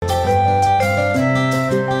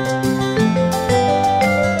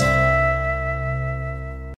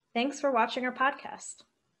Thanks for watching our podcast.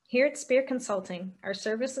 Here at Spear Consulting, our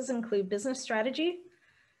services include business strategy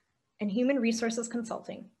and human resources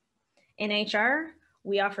consulting. In HR,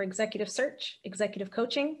 we offer executive search, executive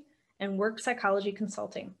coaching, and work psychology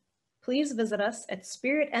consulting. Please visit us at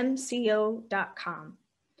spiritmco.com,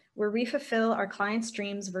 where we fulfill our clients'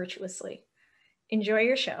 dreams virtuously. Enjoy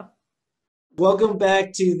your show. Welcome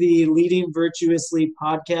back to the Leading Virtuously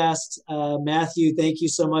podcast. Matthew, thank you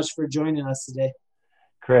so much for joining us today.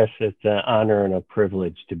 Chris, it's an honor and a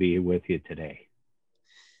privilege to be with you today.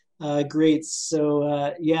 Great.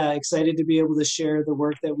 So, excited to be able to share the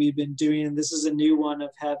work that we've been doing. And this is a new one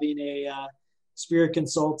of having a Spirit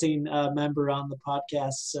Consulting member on the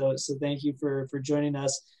podcast. So thank you for joining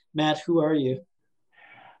us. Matt, who are you?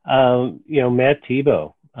 Matt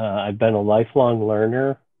Thibeau. I've been a lifelong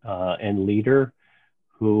learner and leader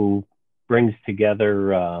who brings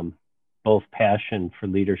together both passion for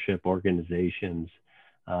leadership organizations,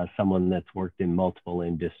 someone that's worked in multiple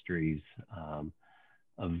industries,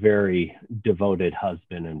 a very devoted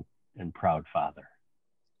husband and proud father.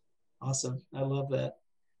 Awesome. I love that.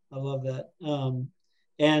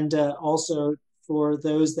 And also for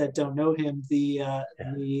those that don't know him, the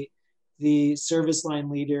service line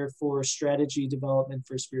leader for strategy development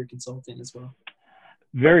for Spirit Consulting as well.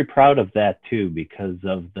 Very proud of that too, because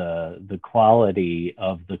of the quality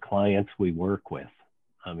of the clients we work with.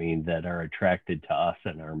 That are attracted to us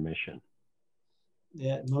and our mission.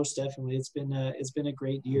 Yeah, most definitely. It's been a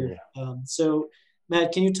great year. Yeah. So,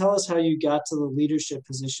 Matt, can you tell us how you got to the leadership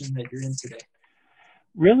position that you're in today?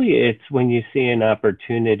 Really, it's when you see an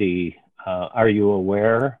opportunity. Are you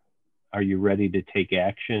aware? Are you ready to take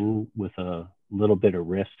action with a little bit of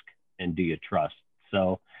risk? And do you trust?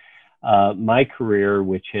 So, my career,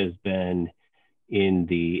 which has been in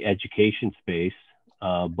the education space,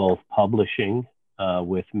 both publishing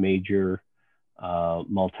with major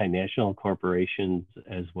multinational corporations,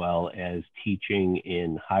 as well as teaching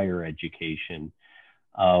in higher education,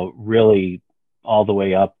 really all the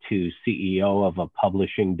way up to CEO of a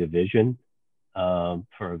publishing division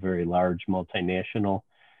for a very large multinational,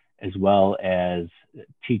 as well as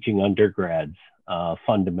teaching undergrads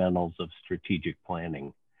fundamentals of strategic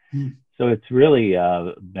planning. So it's really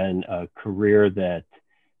been a career that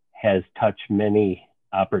has touched many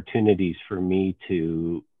opportunities for me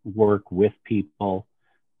to work with people,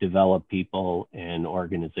 develop people, and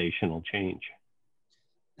organizational change.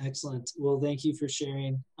 Excellent. Well, thank you for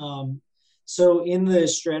sharing. So in the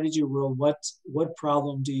strategy world, what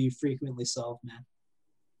problem do you frequently solve, Matt?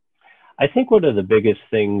 I think one of the biggest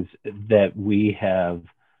things that we have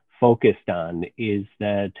focused on is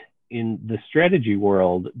that in the strategy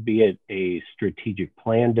world, be it a strategic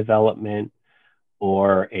plan development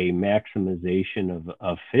or a maximization of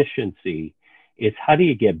efficiency, it's how do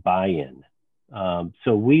you get buy-in?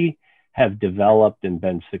 So we have developed and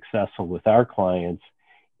been successful with our clients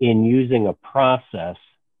in using a process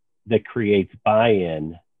that creates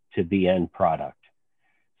buy-in to the end product,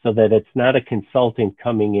 so that it's not a consultant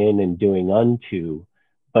coming in and doing unto,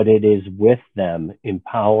 but it is with them,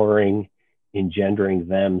 empowering, engendering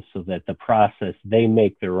them so that the process they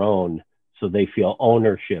make their own, so they feel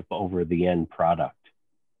ownership over the end product.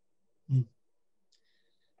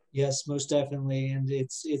 Yes, most definitely. And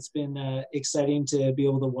it's been exciting to be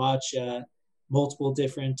able to watch multiple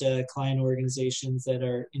different client organizations that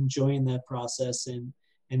are enjoying that process and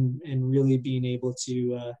really being able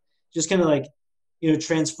to just kind of like,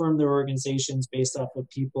 transform their organizations based off of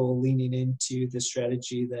people leaning into the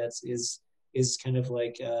strategy that is kind of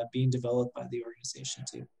like being developed by the organization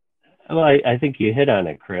too. Well, I think you hit on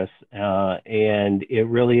it, Chris. And it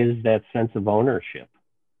really is that sense of ownership.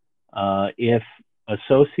 If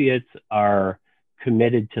associates are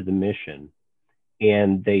committed to the mission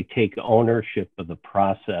and they take ownership of the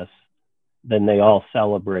process, then they all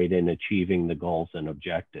celebrate in achieving the goals and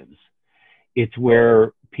objectives. It's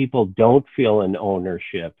where people don't feel an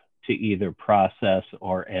ownership to either process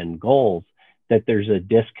or end goals that there's a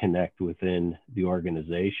disconnect within the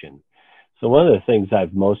organization. So one of the things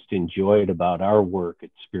I've most enjoyed about our work at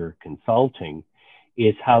Spirit Consulting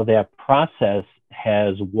is how that process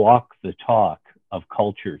has walked the talk of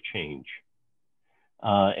culture change.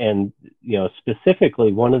 And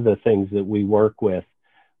specifically, one of the things that we work with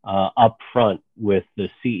up front with the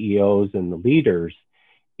CEOs and the leaders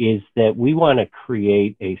is that we want to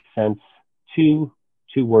create a sense, two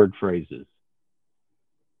word phrases: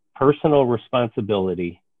 personal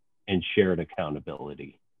responsibility and shared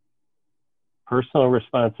accountability. Personal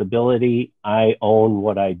responsibility, I own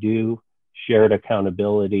what I do. Shared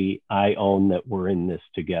accountability, I own that we're in this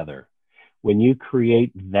together. When you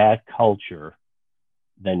create that culture,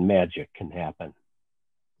 then magic can happen.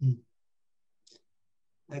 Hmm.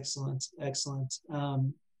 Excellent, excellent.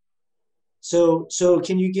 So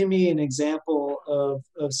can you give me an example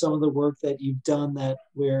of some of the work that you've done that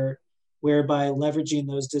whereby leveraging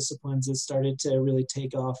those disciplines has started to really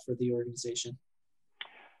take off for the organization?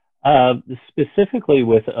 Uh, Specifically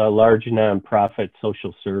with a large nonprofit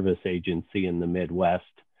social service agency in the Midwest,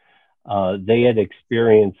 they had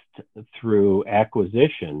experienced through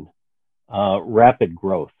acquisition rapid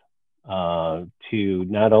growth to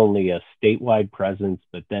not only a statewide presence,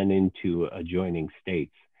 but then into adjoining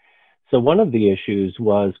states. So one of the issues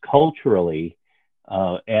was culturally,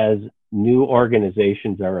 as new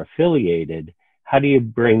organizations are affiliated, how do you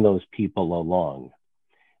bring those people along?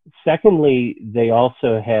 Secondly, they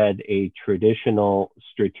also had a traditional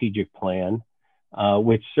strategic plan,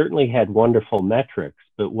 which certainly had wonderful metrics,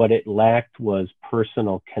 but what it lacked was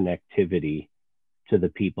personal connectivity to the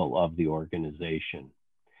people of the organization.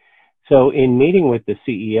 So, in meeting with the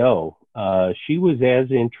CEO, she was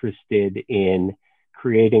as interested in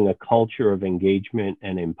creating a culture of engagement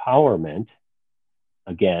and empowerment.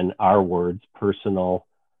 Again, our words, personal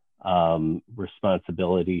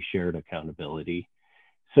responsibility, shared accountability.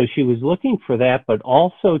 So she was looking for that, but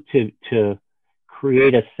also to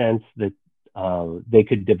create a sense that they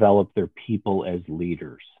could develop their people as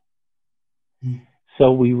leaders. Mm.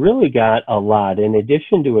 So we really got a lot, in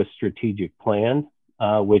addition to a strategic plan,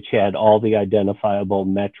 which had all the identifiable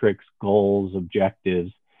metrics, goals,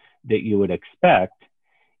 objectives that you would expect.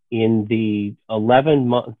 In the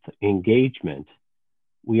 11-month engagement,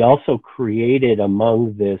 we also created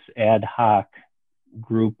among this ad hoc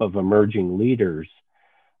group of emerging leaders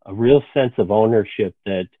a real sense of ownership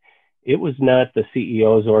that it was not the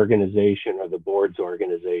CEO's organization or the board's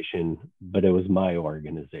organization, but it was my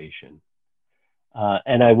organization.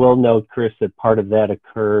 And I will note, Chris, that part of that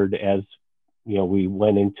occurred as we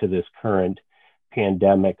went into this current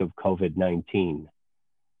pandemic of COVID-19.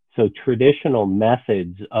 So traditional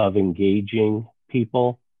methods of engaging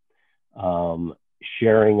people,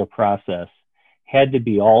 sharing a process, had to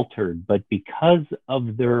be altered, but because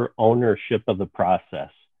of their ownership of the process,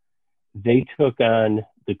 they took on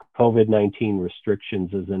the COVID-19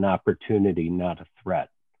 restrictions as an opportunity, not a threat.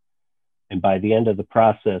 And by the end of the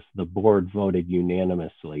process, the board voted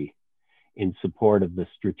unanimously in support of the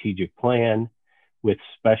strategic plan, with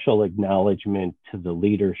special acknowledgement to the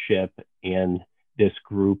leadership and this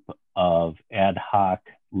group of ad hoc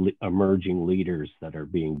emerging leaders that are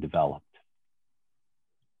being developed.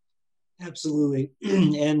 Absolutely.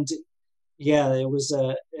 And yeah, it was,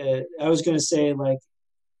 I was going to say, like,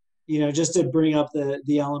 just to bring up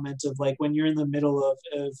the element of, like, when you're in the middle of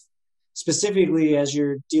specifically as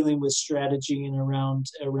you're dealing with strategy and around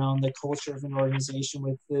the culture of an organization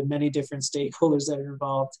with the many different stakeholders that are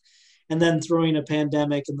involved, and then throwing a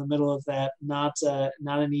pandemic in the middle of that, not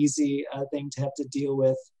an easy thing to have to deal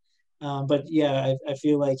with. But yeah, I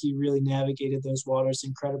feel like you really navigated those waters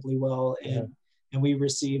incredibly well, and we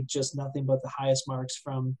received just nothing but the highest marks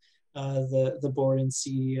from the board and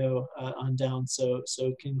CEO on down. So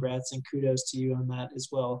congrats and kudos to you on that as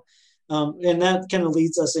well. And that kind of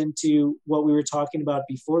leads us into what we were talking about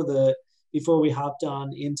before we hopped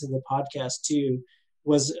on into the podcast too,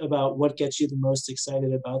 was about what gets you the most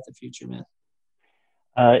excited about the future, man.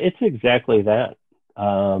 It's exactly that.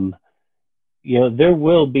 There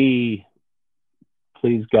will be,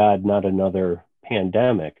 please God, not another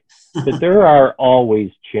pandemic, but there are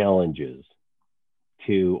always challenges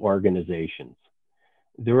to organizations.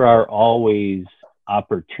 There are always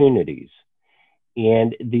opportunities,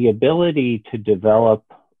 and the ability to develop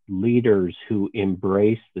leaders who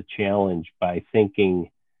embrace the challenge by thinking,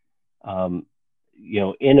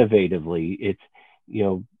 innovatively.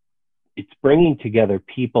 It's bringing together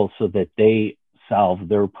people so that they solve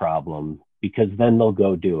their problem, because then they'll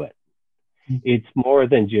go do it. It's more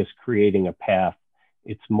than just creating a path.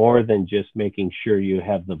 It's more than just making sure you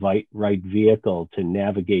have the right vehicle to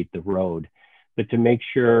navigate the road, but to make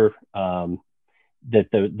sure that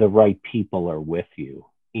the right people are with you.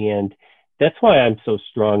 And that's why I'm so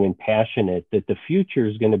strong and passionate that the future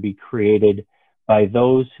is going to be created by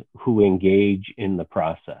those who engage in the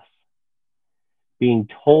process. Being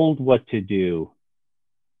told what to do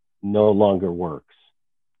no longer works.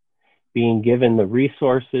 Being given the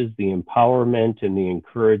resources, the empowerment, and the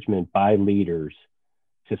encouragement by leaders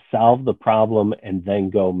to solve the problem and then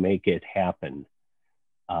go make it happen.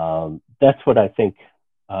 That's what I think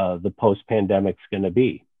the post-pandemic is going to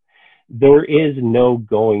be. There is no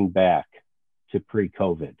going back to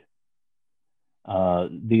pre-COVID.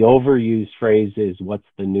 The overused phrase is, what's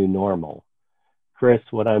the new normal? Chris,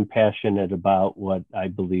 what I'm passionate about, what I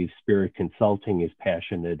believe Spirit Consulting is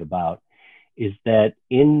passionate about, is that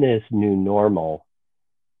in this new normal,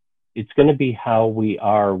 it's going to be how we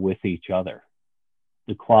are with each other,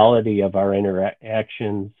 the quality of our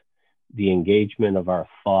interactions, the engagement of our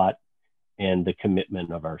thought, and the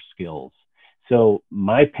commitment of our skills. So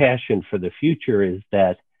my passion for the future is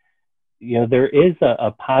that, there is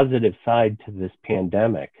a positive side to this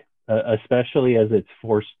pandemic, especially as it's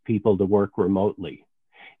forced people to work remotely.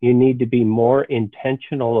 You need to be more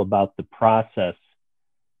intentional about the process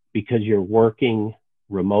because you're working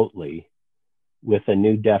remotely with a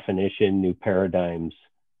new definition, new paradigms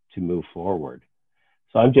to move forward.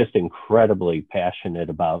 So I'm just incredibly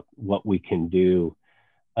passionate about what we can do,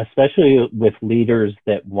 especially with leaders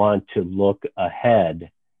that want to look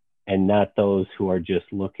ahead and not those who are just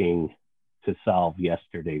looking to solve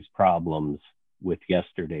yesterday's problems with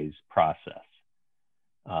yesterday's process.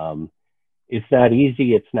 It's not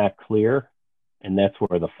easy, it's not clear, and that's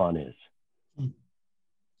where the fun is.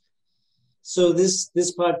 So this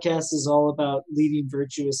podcast is all about leading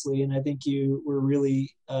virtuously, and I think you were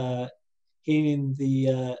really hitting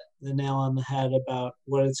the nail on the head about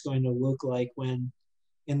what it's going to look like when,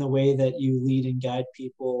 in the way that you lead and guide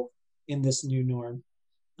people in this new norm.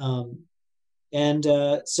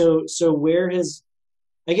 So where has,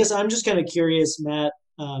 I guess I'm just kind of curious, Matt,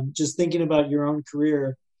 just thinking about your own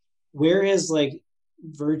career, where has like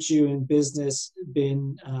virtue in business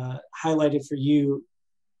been highlighted for you?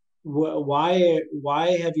 Why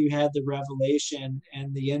have you had the revelation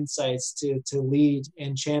and the insights to lead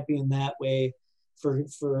and champion that way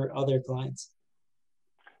for other clients?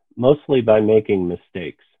 Mostly by making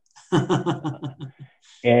mistakes.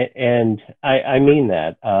 And I mean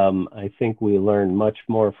that. I think we learn much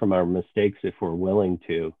more from our mistakes if we're willing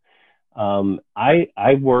to.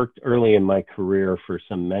 I worked early in my career for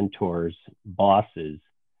some mentors, bosses,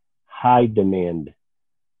 high demand,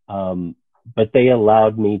 but they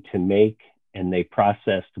allowed me to make, and they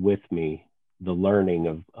processed with me the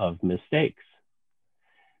learning of mistakes.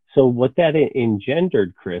 So what that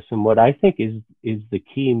engendered, Chris, and what I think is the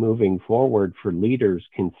key moving forward for leaders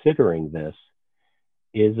considering this,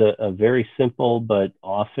 is a very simple but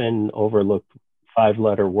often overlooked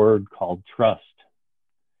 5-letter word called trust.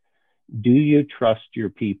 Do you trust your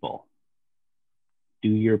people? Do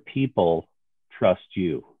your people trust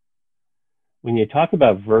you? When you talk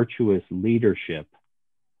about virtuous leadership,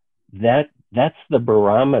 that's the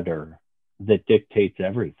barometer that dictates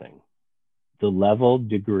everything. The level,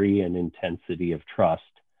 degree, and intensity of trust,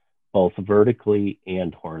 both vertically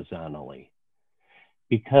and horizontally.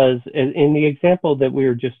 Because in the example that we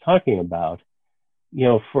were just talking about,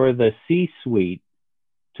 for the C-suite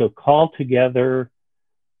to call together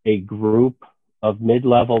a group of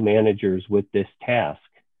mid-level managers with this task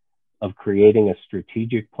of creating a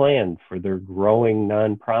strategic plan for their growing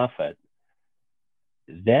nonprofit,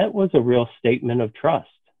 that was a real statement of trust.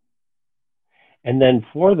 And then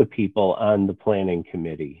for the people on the planning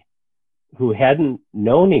committee who hadn't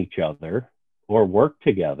known each other or worked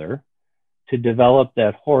together, to develop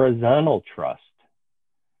that horizontal trust,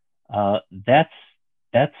 that's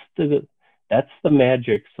the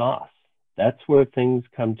magic sauce. That's where things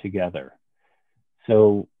come together.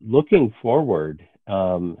 So looking forward,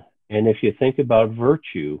 and if you think about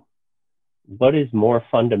virtue, what is more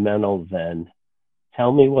fundamental than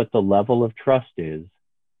tell me what the level of trust is,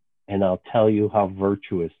 and I'll tell you how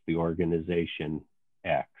virtuous the organization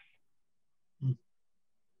acts.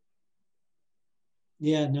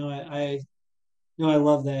 Yeah, no, I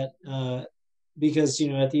love that because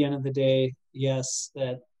at the end of the day, yes,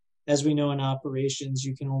 that as we know in operations,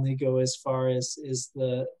 you can only go as far as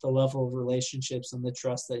the level of relationships and the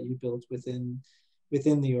trust that you build within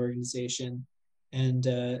the organization. And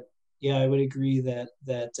yeah, I would agree that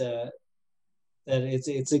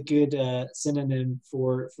it's a good synonym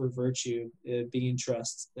for virtue, being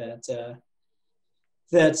trust. That's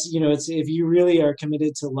it's, if you really are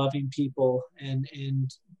committed to loving people and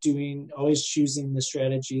always choosing the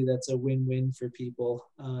strategy that's a win-win for people,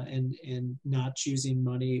 and not choosing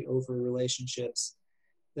money over relationships,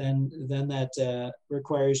 then that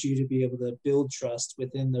requires you to be able to build trust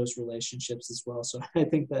within those relationships as well. So I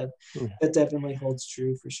think that definitely holds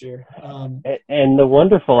true for sure. And the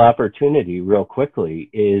wonderful opportunity, real quickly,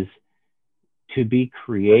 is to be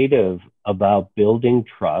creative about building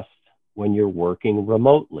trust when you're working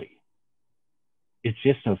remotely. It's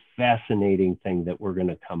just a fascinating thing that we're going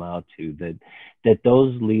to come out to, that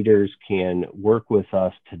those leaders can work with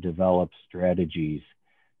us to develop strategies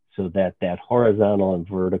so that horizontal and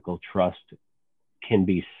vertical trust can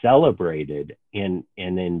be celebrated and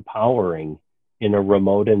empowering in a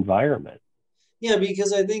remote environment. Yeah,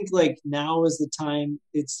 because I think like now is the time.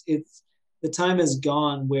 It's the time is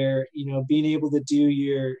gone where, being able to do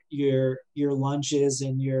your lunches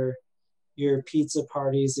and your pizza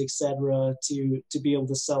parties, etc., to be able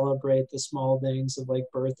to celebrate the small things of like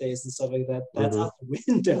birthdays and stuff like that. That's Mm-hmm. out the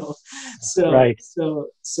window. So Right. it's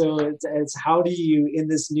how do you, in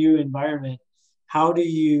this new environment, how do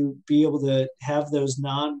you be able to have those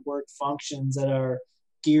non-work functions that are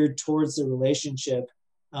geared towards the relationship,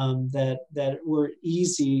 that were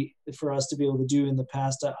easy for us to be able to do in the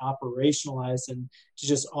past, to operationalize and to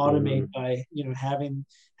just automate by having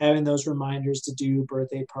those reminders to do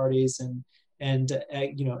birthday parties and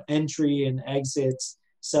entry and exits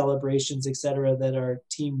celebrations, etc., that are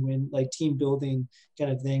team building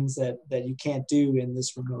kind of things that you can't do in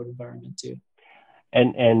this remote environment too.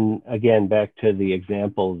 And again, back to the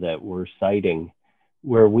example that we're citing,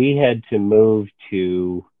 where we had to move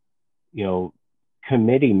to,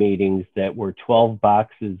 committee meetings that were 12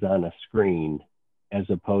 boxes on a screen, as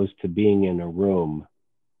opposed to being in a room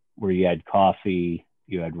where you had coffee,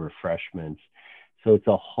 you had refreshments. So it's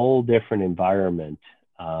a whole different environment.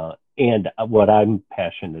 And what I'm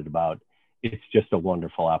passionate about, it's just a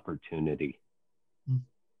wonderful opportunity.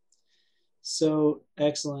 So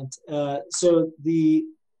excellent. So the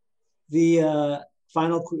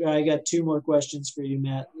final, I got two more questions for you,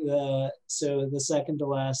 Matt. So the second to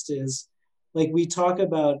last is, like, we talk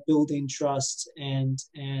about building trust and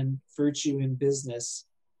virtue in business,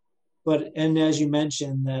 and as you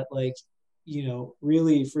mentioned that, like,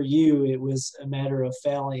 really for you, it was a matter of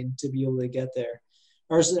failing to be able to get there.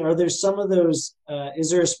 Are there some of those,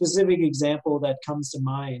 is there a specific example that comes to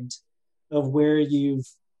mind of where you've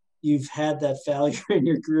had that failure in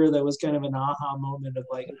your career that was kind of an aha moment of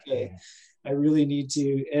like, okay, I really need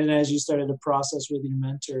to, and as you started to process with your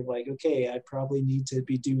mentor, like, okay, I probably need to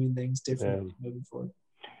be doing things differently moving forward?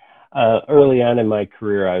 Early on in my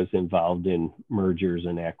career, I was involved in mergers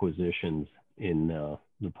and acquisitions in the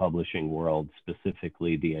publishing world,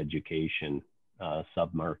 specifically the education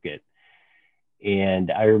submarket.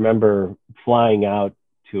 And I remember flying out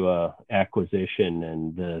to a acquisition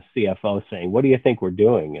and the CFO saying, "What do you think we're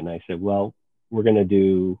doing?" And I said, "Well, we're going to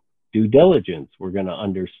do due diligence. We're going to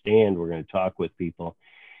understand. We're going to talk with people."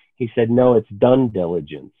 He said, "No, it's done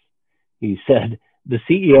diligence." He said, "The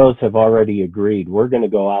CEOs have already agreed. We're going to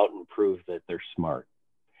go out and prove that they're smart."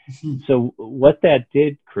 So what that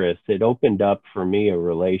did, Chris, it opened up for me a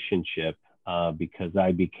relationship because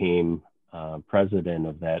I became president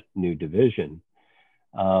of that new division,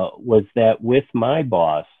 was that with my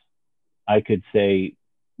boss, I could say,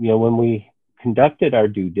 when we conducted our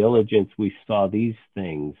due diligence, we saw these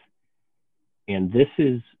things, and this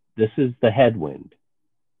is the headwind.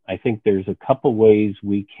 I think there's a couple ways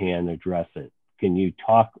we can address it. Can you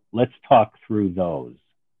let's talk through those.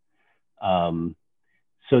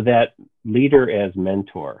 So that leader as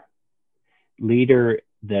mentor, leader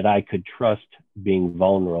that I could trust being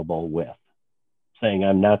vulnerable with, saying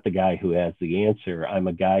I'm not the guy who has the answer. I'm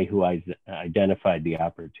a guy who identified the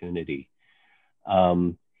opportunity.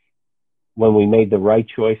 When we made the right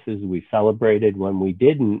choices, we celebrated. When we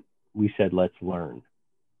didn't, we said, let's learn.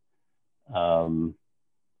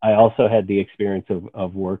 I also had the experience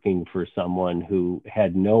of working for someone who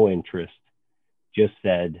had no interest, just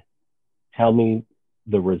said, tell me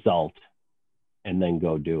the result and then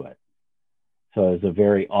go do it. So it was a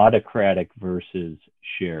very autocratic versus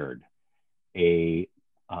shared, very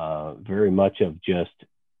much of just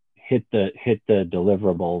hit the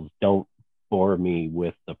deliverables, don't bore me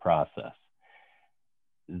with the process.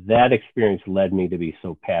 That experience led me to be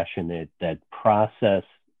so passionate that process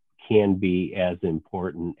can be as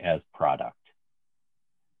important as product.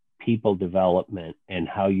 People development and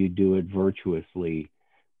how you do it virtuously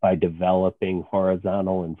by developing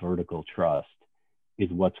horizontal and vertical trust is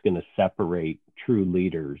what's going to separate true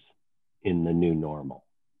leaders in the new normal.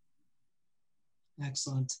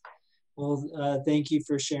 Excellent. Well, thank you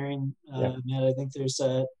for sharing, Matt. I think there's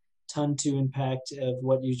a ton to impact of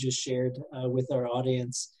what you just shared with our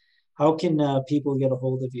audience. How can people get a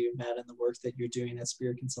hold of you, Matt, and the work that you're doing at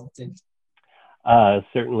Spirit Consulting?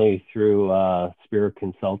 Certainly through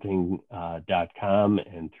spiritconsulting.com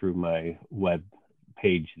and through my web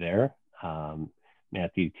page there,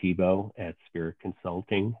 Matthew Thibeau at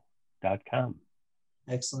spiritconsulting.com.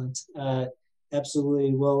 Excellent.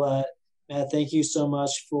 Absolutely. Well, Matt, thank you so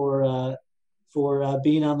much for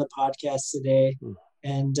being on the podcast today.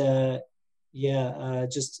 And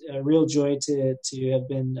just a real joy to have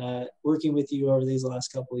been working with you over these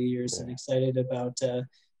last couple of years, and excited about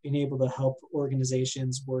being able to help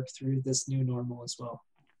organizations work through this new normal as well.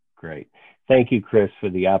 Great. Thank you, Chris, for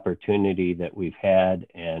the opportunity that we've had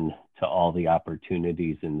and to all the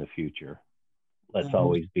opportunities in the future. Let's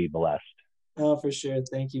always be blessed. Oh, for sure.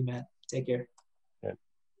 Thank you, Matt. Take care. Yeah.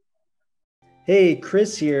 Hey,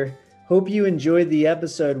 Chris here. Hope you enjoyed the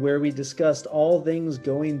episode where we discussed all things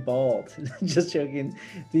going bald. Just joking.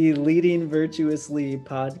 The Leading Virtuously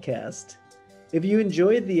podcast. If you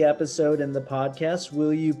enjoyed the episode and the podcast,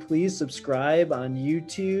 will you please subscribe on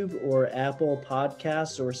YouTube or Apple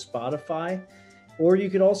Podcasts or Spotify? Or you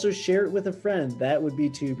could also share it with a friend. That would be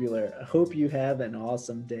tubular. I hope you have an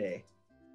awesome day.